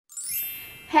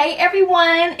Hey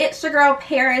everyone, it's your girl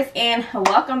Paris and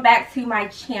welcome back to my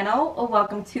channel, or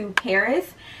welcome to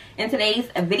Paris. In today's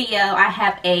video I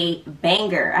have a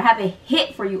banger, I have a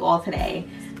hit for you all today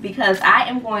because I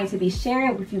am going to be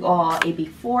sharing with you all a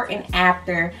before and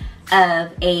after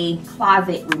of a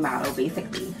closet remodel.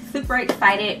 Basically super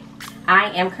excited.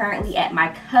 I am currently at my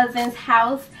cousin's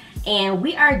house and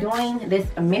we are doing this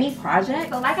mini project.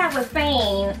 So like I was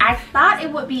saying, I thought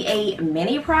it would be a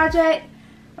mini project,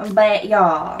 but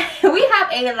y'all, we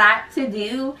have a lot to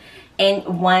do in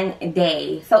one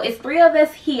day. So it's 3 of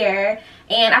us here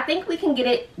and I think we can get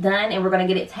it done and we're going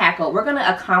to get it tackled. We're going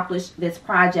to accomplish this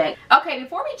project. Okay,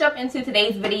 before we jump into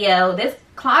today's video, this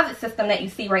closet system that you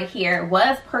see right here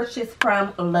was purchased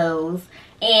from Lowe's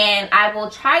and I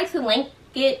will try to link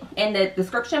it in the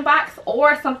description box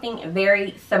or something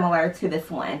very similar to this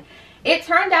one. It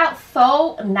turned out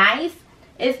so nice.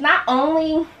 It's not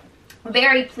only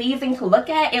very pleasing to look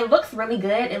at, it looks really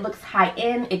good, it looks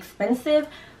high-end, expensive,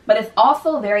 but it's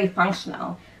also very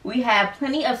functional. We have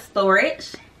plenty of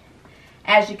storage.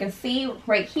 As you can see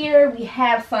right here, we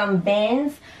have some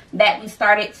bins that we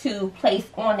started to place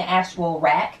on the actual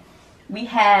rack. We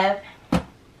have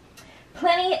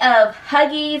plenty of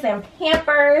Huggies and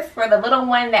Pampers for the little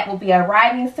one that will be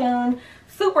arriving soon.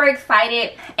 Super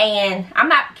excited, and I'm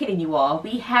not kidding you all,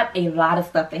 we have a lot of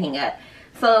stuff to hang up.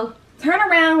 So turn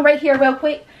around right here real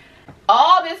quick.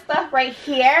 All this stuff right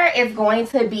here is going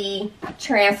to be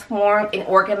transformed and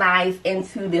organized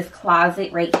into this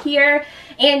closet right here.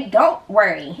 And don't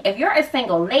worry, if you're a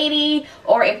single lady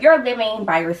or if you're living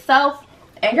by yourself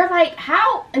and you're like,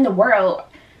 how in the world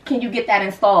can you get that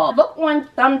installed? Look on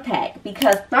Thumbtack,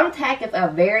 because Thumbtack is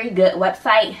a very good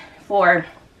website for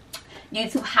you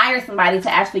to hire somebody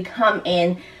to actually come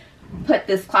in, put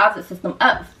this closet system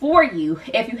up for you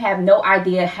if you have no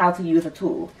idea how to use a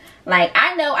tool. Like,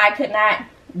 I know I could not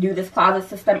do this closet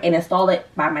system and install it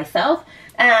by myself.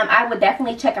 I would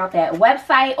definitely check out that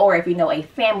website, or if you know a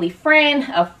family friend,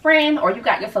 a friend, or you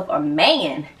got yourself a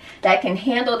man that can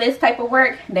handle this type of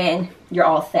work, then you're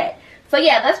all set. So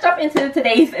yeah, let's jump into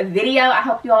today's video. I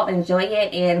hope you all enjoy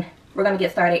it and we're gonna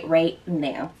get started right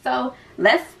now. So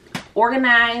let's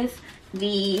organize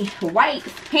the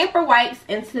wipes, pamper wipes,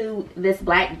 into this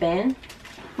black bin.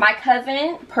 My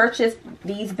cousin purchased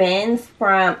these bins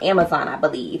from Amazon, I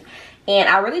believe, and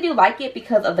I really do like it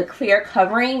because of the clear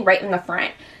covering right in the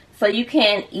front, so you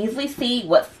can easily see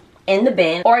what's in the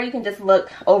bin, or you can just look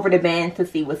over the bin to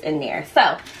see what's in there.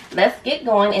 So let's get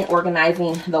going and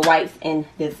organizing the wipes in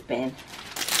this bin.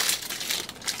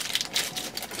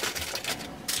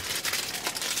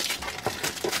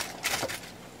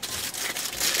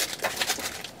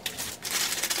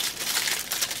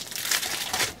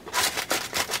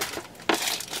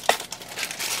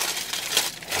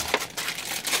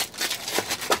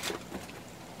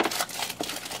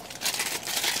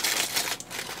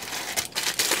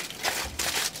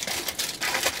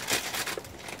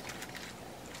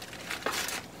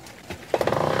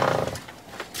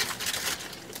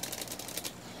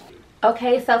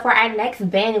 Okay, so for our next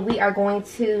bin, we are going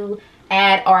to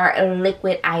add our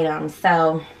liquid items.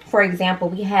 So, for example,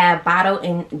 we have bottle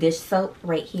and dish soap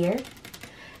right here.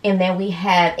 And then we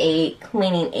have a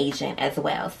cleaning agent as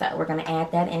well. So, we're going to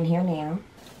add that in here now.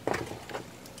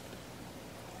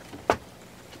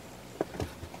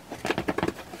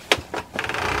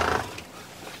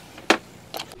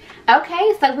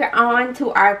 Okay, so we're on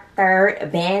to our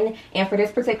third bin, and for this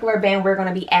particular bin we're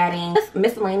going to be adding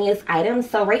miscellaneous items.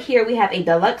 So right here we have a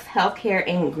deluxe healthcare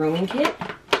and grooming kit.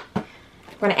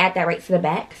 We're going to add that right to the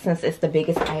back since it's the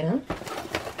biggest item.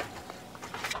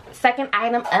 Second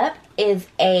item up is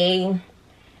a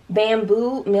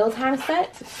bamboo mealtime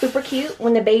set. Super cute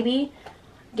when the baby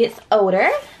gets older.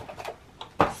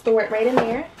 Store it right in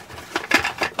there.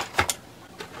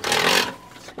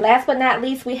 Last but not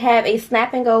least, we have a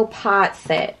Snap and Go pod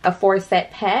set, a 4-set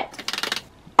pack.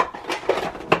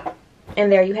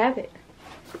 And there you have it.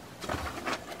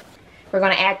 We're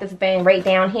going to add this bin right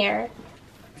down here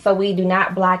so we do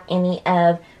not block any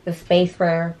of the space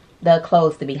for the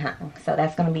clothes to be hung. So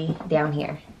that's going to be down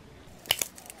here.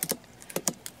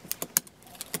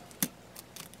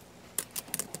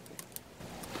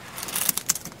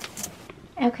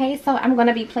 Okay, so I'm going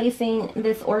to be placing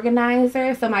this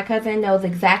organizer so my cousin knows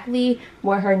exactly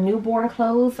where her newborn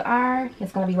clothes are.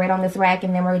 It's going to be right on this rack,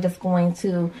 and then we're just going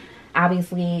to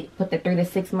obviously put the 3 to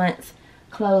 6 months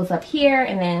clothes up here,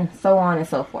 and then so on and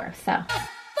so forth. So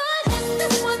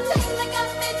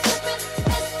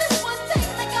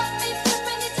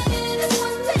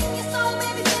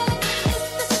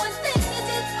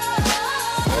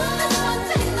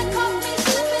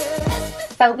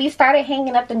So we started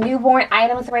hanging up the newborn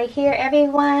items right here,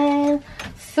 everyone.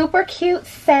 Super cute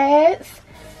sets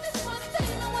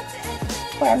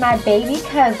for my baby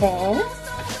cousin.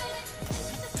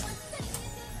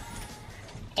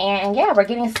 And yeah, we're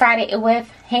getting started with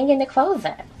hanging the clothes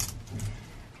up.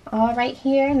 All right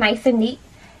here, nice and neat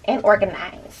and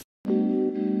organized.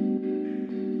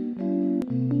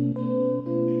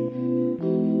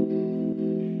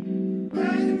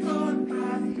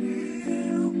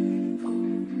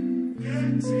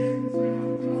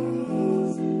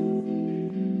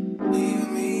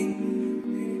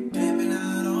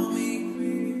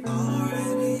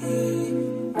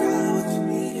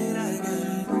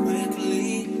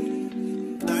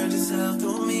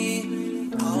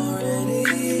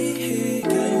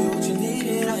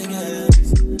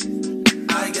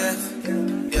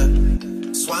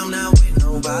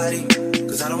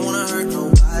 Cause I don't wanna hurt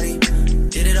nobody.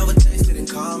 Did it over text, didn't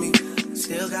call me.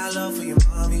 Still got love for your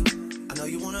mommy. I know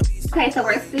you wanna be. Okay, so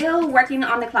we're still working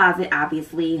on the closet,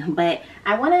 obviously, but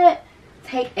I want to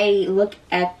take a look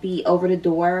at the over the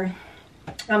door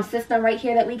system right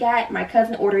here that we got. My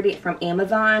cousin ordered it from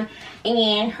Amazon,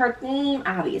 and her theme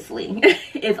obviously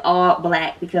is all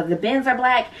black because the bins are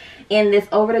black, and this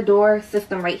over the door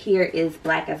system right here is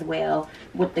black as well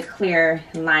with the clear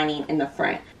lining in the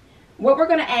front. What we're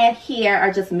going to add here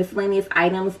are just miscellaneous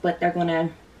items, but they're going to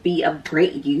be of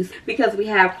great use because we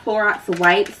have Clorox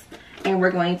wipes, and we're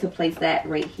going to place that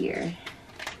right here.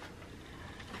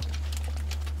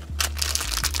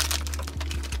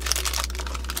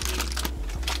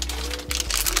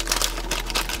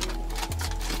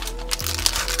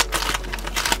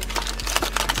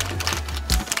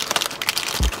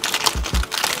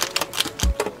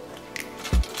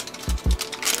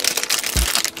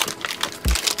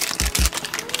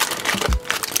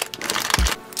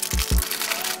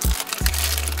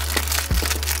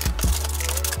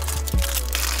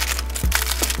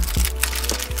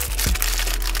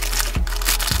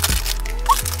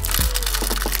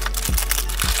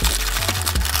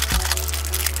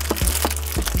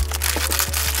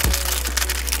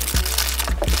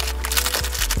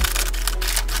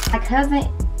 My cousin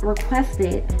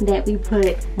requested that we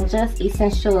put just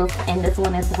essentials in this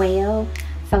one as well.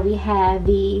 So we have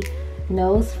the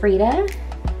Nose Frida,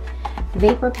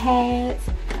 Vapor Pads,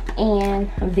 and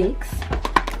Vicks.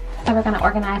 So we're going to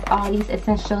organize all these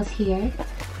essentials here.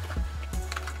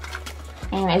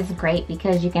 And it's great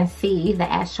because you can see the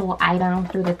actual item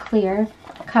through the clear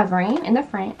covering in the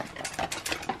front.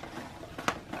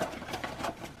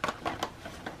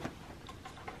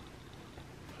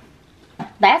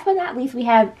 Last but not least, we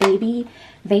have Baby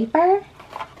Vapor.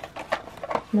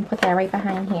 I'm gonna put that right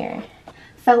behind here.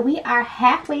 So we are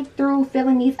halfway through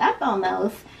filling these up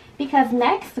almost, because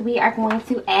next we are going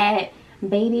to add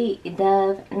Baby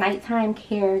Dove Nighttime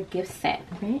Care gift set.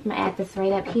 Okay, I'm gonna add this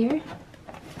right up here,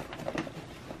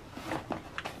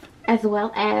 as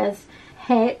well as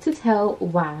head to toe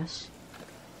wash.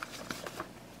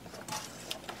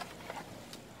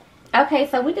 Okay,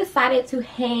 so we decided to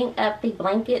hang up the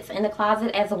blankets in the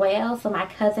closet as well, so my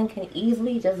cousin can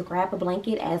easily just grab a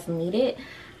blanket as needed.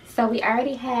 So we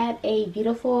already have a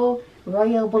beautiful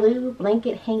royal blue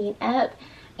blanket hanging up,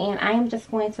 and I am just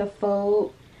going to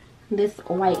fold this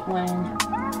white one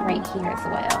right here as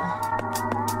well.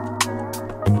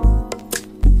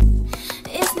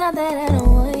 It's not that I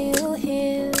don't want you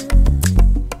here.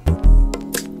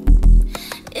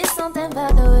 It's something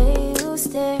about the way you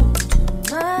stare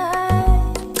into my eyes.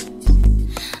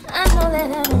 I know that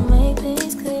I don't make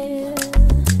things clear.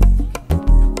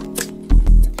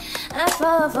 I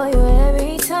fall for you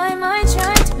every time I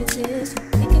try to resist.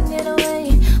 We can get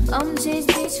away. Come chase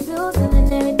beach views and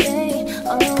then every day.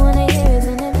 All I wanna hear is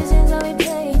an visions that we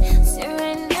play.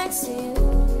 Sitting next to you.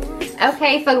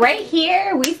 Okay, so right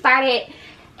here we started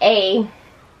a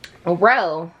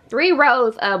row, 3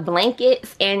 rows of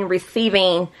blankets and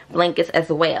receiving blankets as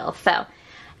well. So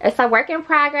it's a work in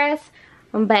progress,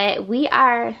 but we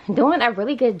are doing a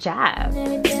really good job.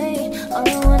 Every day, all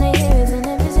I wanna hear is an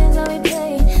visions that we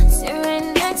play.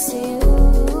 Sitting next to you.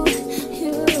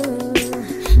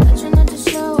 I try not to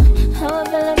show how I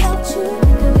feel about you.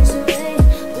 Because it's okay.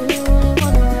 Really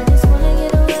wanna, I just wanna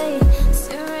get away.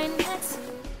 Sitting next to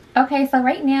you. Okay, so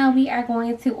right now we are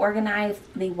going to organize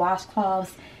the washcloths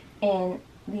in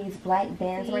these black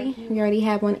bins right here. We already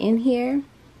have one in here,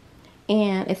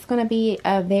 and it's going to be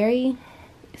a very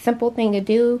simple thing to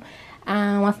do.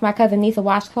 Once my cousin needs a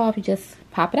washcloth, you just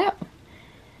pop it out.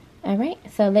 Alright,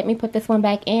 so let me put this one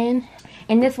back in.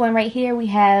 In this one right here, we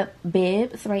have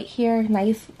bibs right here,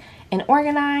 nice and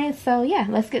organized. So yeah,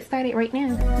 let's get started right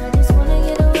now. I just wanna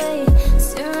get away.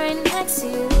 Sit right next to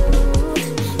you.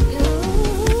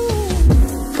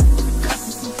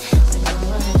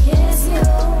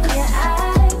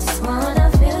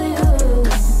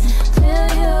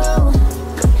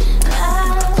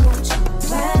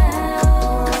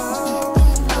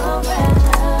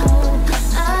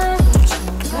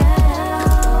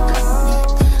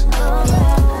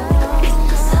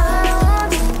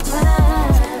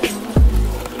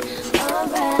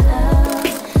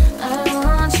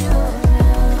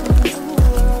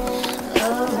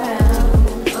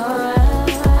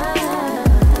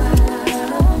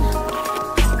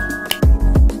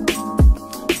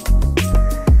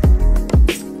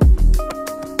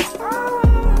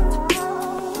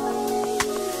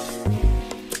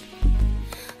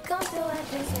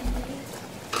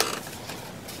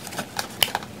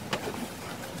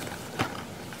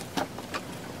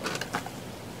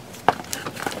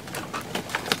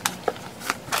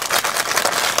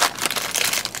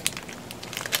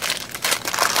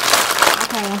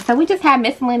 So we just have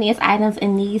miscellaneous items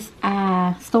in these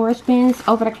storage bins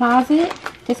over the closet.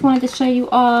 Just wanted to show you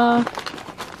all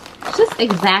just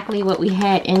exactly what we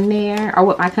had in there, or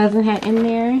what my cousin had in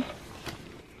there.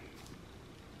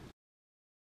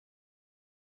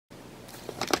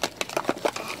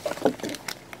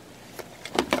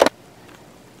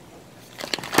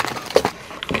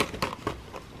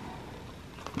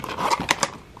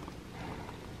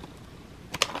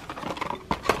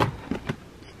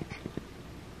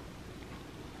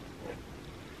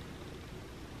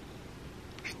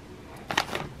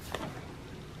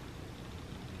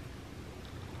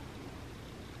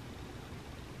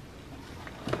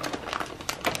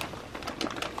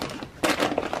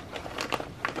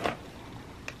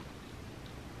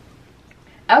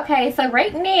 Okay, so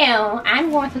right now I'm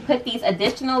going to put these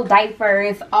additional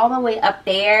diapers all the way up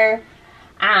there.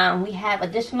 We have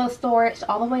additional storage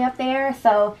all the way up there.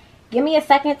 So give me a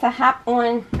second to hop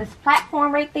on this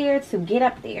platform right there to get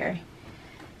up there.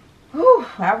 Whew,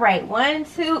 all right, 1,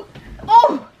 2,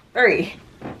 3.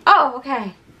 Oh,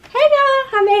 okay. Hey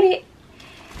y'all, I made it.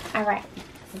 All right,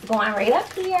 this is going right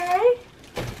up here.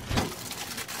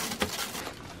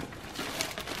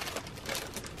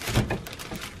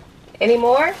 Any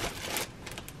more?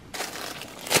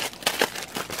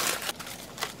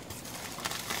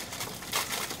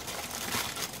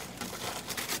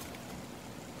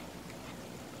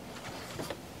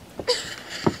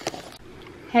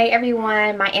 Hey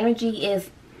everyone, my energy is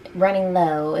running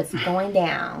low. It's going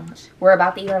down. We're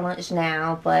about to eat our lunch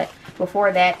now, but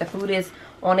before that, the food is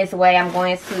on its way. I'm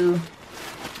going to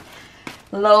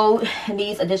load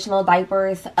these additional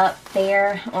diapers up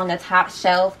there on the top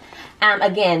shelf.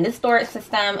 Again, this storage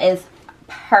system is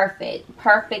perfect,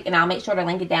 and I'll make sure to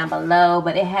link it down below,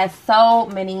 but it has so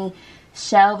many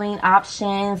shelving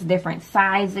options, different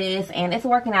sizes, and it's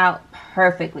working out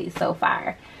perfectly so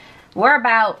far. We're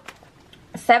about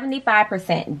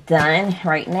 75% done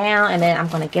right now, and then I'm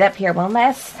going to get up here one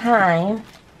last time.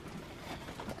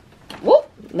 Whoop,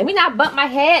 let me not bump my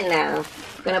head now.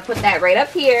 I'm going to put that right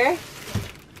up here.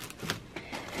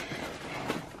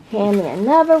 Hand me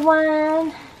another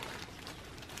one.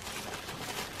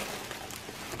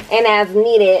 And as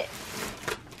needed,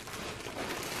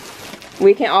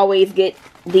 we can always get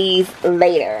these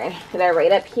later. They're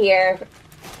right up here.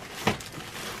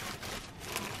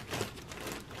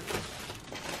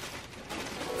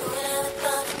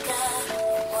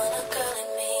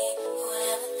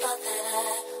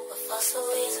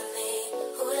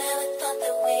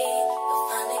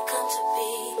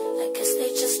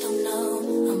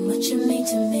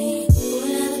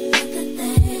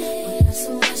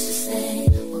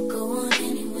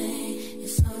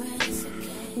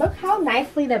 Look how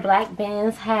nicely the black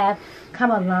bins have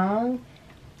come along.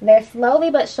 They're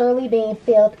slowly but surely being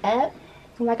filled up.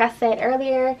 Like I said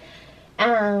earlier,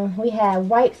 we have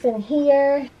wipes in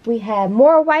here. We have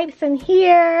more wipes in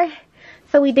here.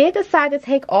 So we did decide to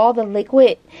take all the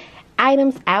liquid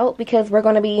items out because we're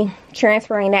going to be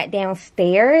transferring that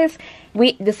downstairs.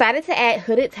 We decided to add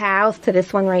hooded towels to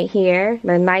this one right here.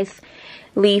 They're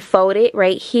nicely folded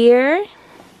right here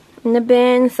in the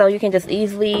bin, so you can just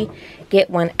easily get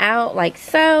one out like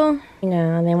so, you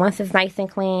know. And then once it's nice and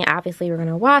clean, obviously we're going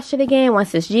to wash it again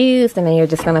once it's used, and then you're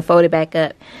just going to fold it back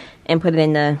up and put it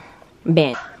in the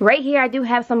bin. Right here I do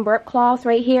have some burp cloths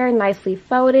right here, nicely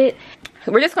folded.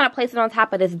 We're just going to place it on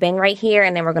top of this bin right here,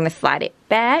 and then we're going to slide it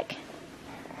back.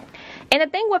 And the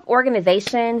thing with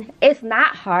organization, it's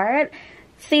not hard.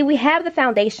 See, we have the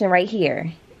foundation right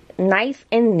here, nice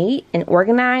and neat and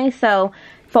organized, so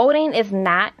folding is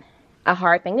not a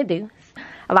hard thing to do.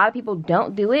 A lot of people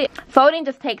don't do it. Folding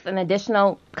just takes an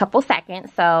additional couple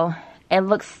seconds, so it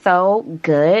looks so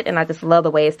good, and I just love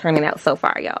the way it's turning out so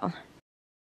far, y'all.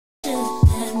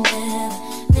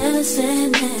 Never say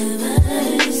never.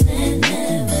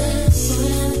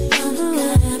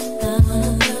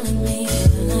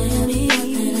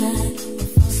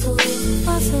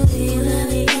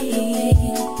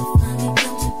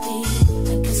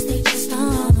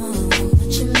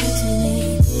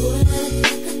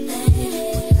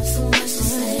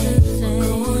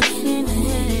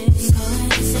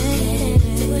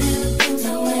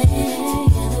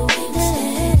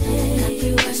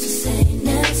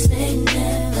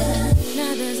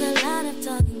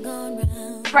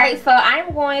 Right, so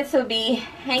I'm going to be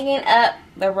hanging up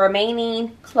the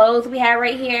remaining clothes we have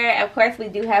right here. Of course, we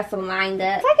do have some lined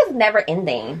up. It's like it's never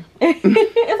ending.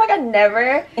 It's like a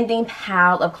never ending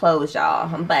pile of clothes,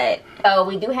 y'all. But so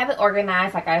we do have it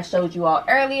organized like I showed you all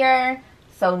earlier.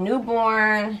 So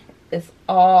newborn is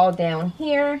all down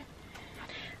here.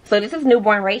 So this is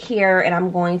newborn right here, and I'm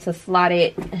going to slot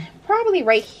it probably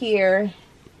right here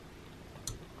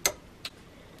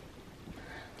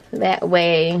That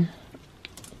way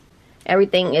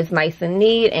everything is nice and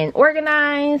neat and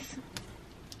organized.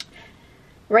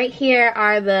 Right here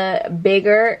are the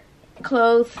bigger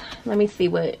clothes. Let me see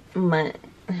what month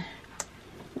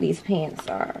these pants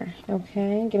are.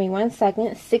 Okay, give me 1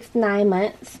 second. 6 to 9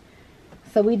 months.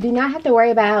 So we do not have to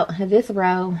worry about this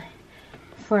row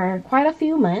for quite a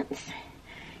few months.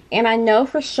 And I know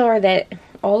for sure that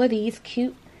all of these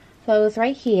cute clothes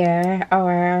right here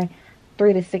are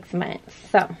 3 to 6 months.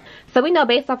 So we know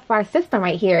based off of our system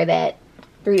right here that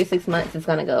 3 to 6 months is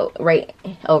going to go right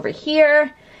over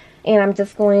here. And I'm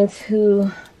just going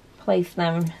to place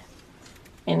them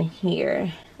in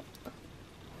here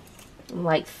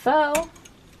like so.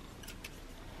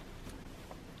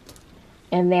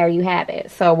 And there you have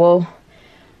it. So we'll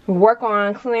work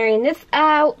on clearing this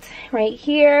out right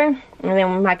here. And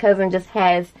then my cousin just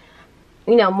has,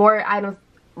 you know, more items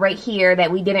right here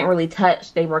that we didn't really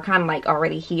touch. They were kind of like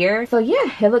already here. So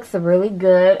yeah, it looks really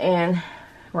good and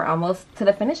we're almost to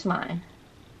the finish line.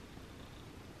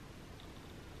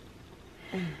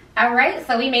 Alright,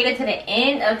 so we made it to the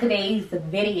end of today's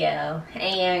video,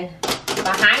 and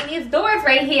behind these doors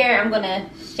right here, I'm going to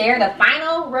share the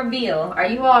final reveal. Are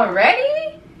you all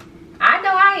ready? I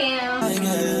know I am.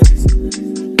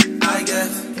 I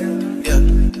guess,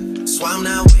 yeah. So I'm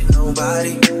not with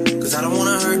nobody, cause I don't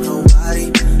wanna hurt nobody.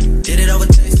 Did it over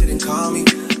text, didn't call me.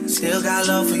 Still got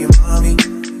love for your mommy.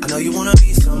 I know you wanna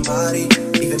be somebody,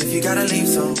 even if you gotta leave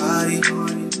somebody.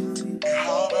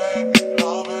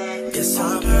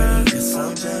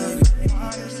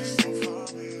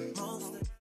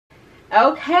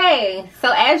 Okay,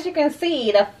 so as you can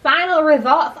see, the final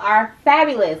results are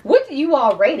fabulous. What do you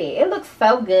all rate it? It looks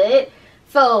so good.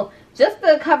 So just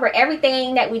to cover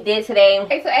everything that we did today.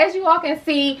 Okay, so as you all can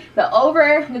see, the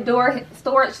over the door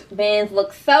storage bins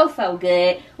look so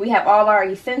good. We have all our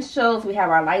essentials. We have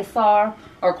our Lysol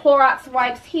or Clorox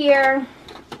wipes here.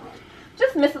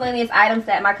 Just miscellaneous items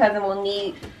that my cousin will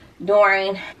need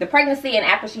during the pregnancy and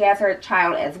after she has her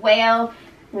child as well.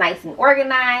 Nice and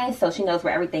organized, so she knows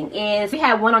where everything is. We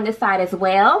have one on this side as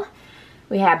well.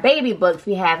 We have baby books.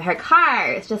 We have her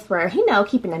cards, just for, you know,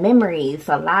 keeping the memories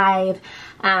alive.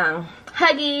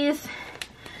 Huggies.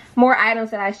 More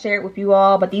items that I shared with you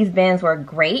all, but these bins were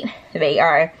great. They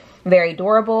are very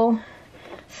durable,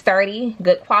 sturdy,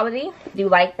 good quality. Do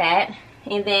like that.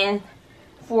 And then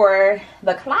for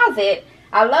the closet,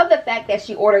 I love the fact that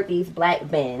she ordered these black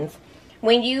bins.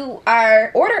 When you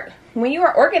are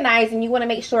organized and you want to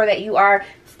make sure that you are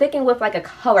sticking with like a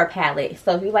color palette.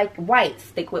 So if you like white,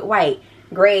 stick with white,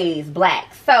 grays,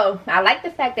 blacks. So I like the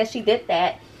fact that she did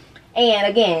that. And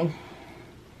again,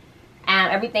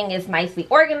 everything is nicely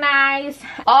organized.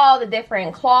 All the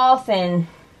different cloths and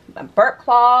burp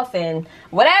cloths and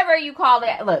whatever you call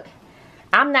it. Look,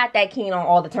 I'm not that keen on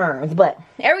all the terms, but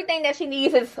everything that she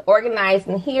needs is organized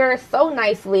in here so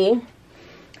nicely.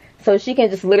 So she can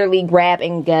just literally grab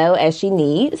and go as she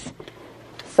needs.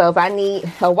 So if I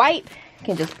need a wipe, I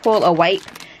can just pull a wipe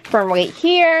from right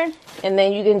here. And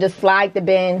then you can just slide the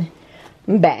bin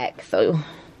back. So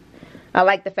I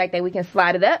like the fact that we can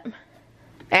slide it up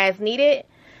as needed.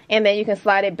 And then you can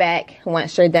slide it back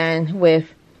once you're done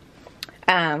with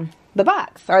the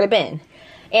box or the bin.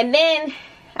 And then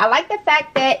I like the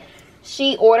fact that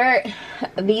she ordered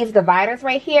these dividers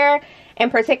right here.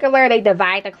 In particular, they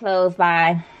divide the clothes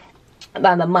by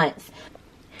the months.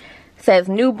 It says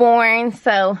newborn,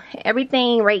 so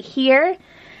everything right here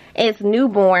is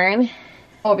newborn.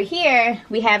 Over here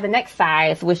we have the next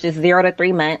size, which is 0 to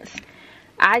 3 months.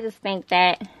 I just think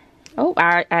that, oh,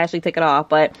 I actually took it off,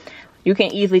 but you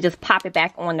can easily just pop it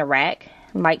back on the rack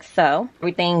like so.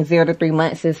 Everything 0 to 3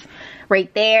 months is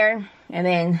right there, and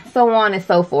then so on and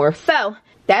so forth. So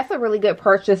that's a really good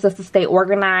purchase just to stay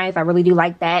organized. I really do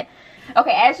like that.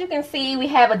 Okay, as you can see, we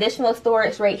have additional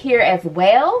storage right here as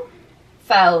well.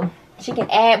 So she can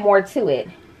add more to it.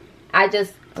 I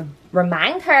just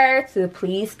remind her to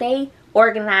please stay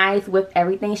organized with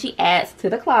everything she adds to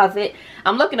the closet.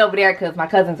 I'm looking over there because my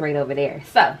cousin's right over there.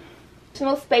 So,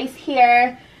 additional space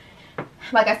here.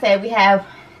 Like I said, we have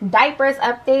diapers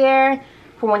up there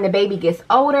for when the baby gets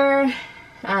older.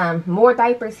 More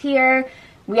diapers here.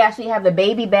 We actually have the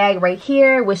baby bag right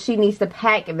here, which she needs to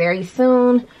pack very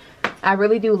soon. I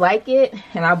really do like it,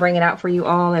 and I'll bring it out for you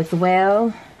all as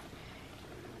well.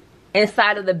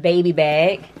 Inside of the baby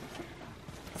bag.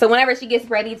 So whenever she gets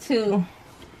ready to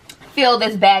fill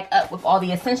this bag up with all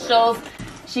the essentials,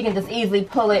 she can just easily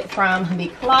pull it from the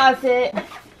closet.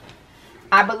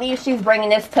 I believe she's bringing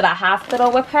this to the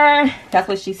hospital with her. That's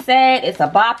what she said. It's a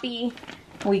boppy.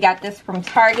 We got this from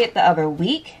Target the other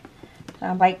week.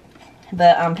 I like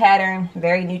the pattern,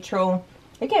 very neutral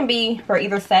It can be for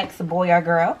either sex, boy or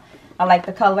girl. I like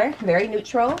the color, very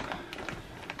neutral.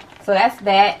 So that's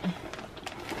that.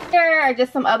 Here are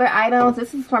just some other items.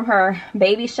 This is from her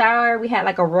baby shower. We had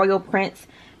like a royal prince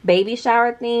baby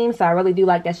shower theme, so I really do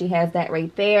like that she has that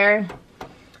right there.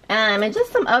 And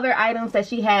just some other items that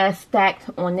she has stacked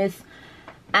on this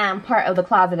part of the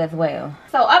closet as well.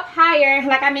 So up higher,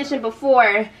 like I mentioned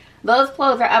before, those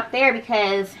clothes are up there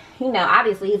because, you know,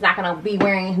 obviously he's not going to be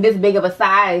wearing this big of a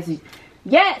size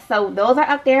yet. So those are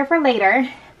up there for later.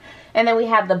 And then we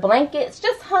have the blankets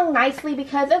just hung nicely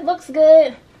because it looks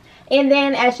good. And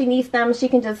then as she needs them, she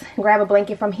can just grab a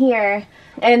blanket from here.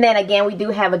 And then again, we do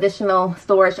have additional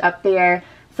storage up there.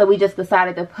 So we just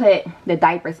decided to put the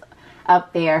diapers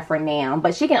up there for now.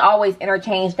 But she can always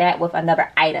interchange that with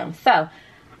another item. So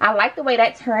I like the way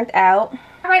that turned out.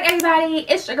 Alright everybody,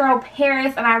 it's your girl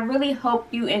Paris, and I really hope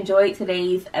you enjoyed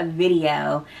today's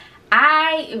video.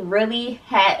 I really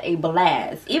had a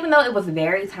blast. Even though it was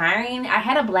very tiring, I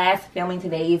had a blast filming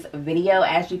today's video.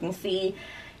 As you can see,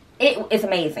 it is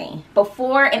amazing.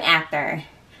 Before and after.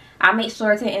 I'll make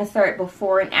sure to insert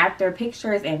before and after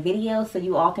pictures and videos so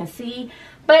you all can see.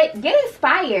 But get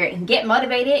inspired and get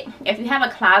motivated. If you have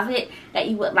a closet that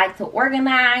you would like to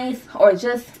organize or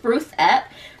just spruce up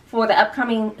for the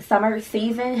upcoming summer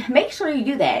season, make sure you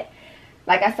do that.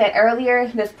 Like I said earlier,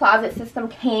 this closet system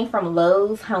came from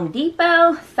Lowe's, Home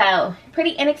Depot, so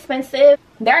pretty inexpensive.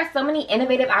 There are so many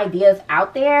innovative ideas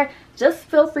out there. Just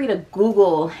feel free to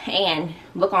Google and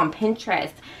look on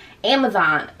Pinterest,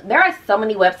 Amazon. There are so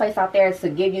many websites out there to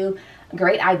give you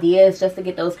great ideas just to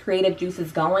get those creative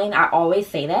juices going. I always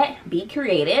say that, be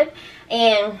creative.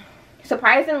 And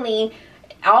surprisingly,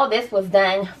 all this was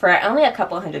done for only a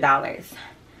couple $100.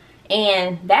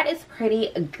 And that is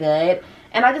pretty good.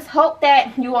 And I just hope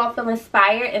that you all feel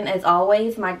inspired. And as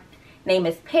always, my name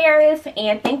is Paris.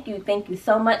 And thank you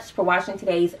so much for watching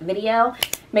today's video.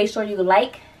 Make sure you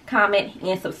like, comment,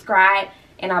 and subscribe.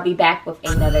 And I'll be back with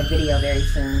another video very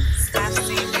soon.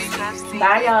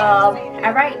 Bye, y'all.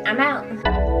 All right, I'm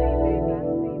out.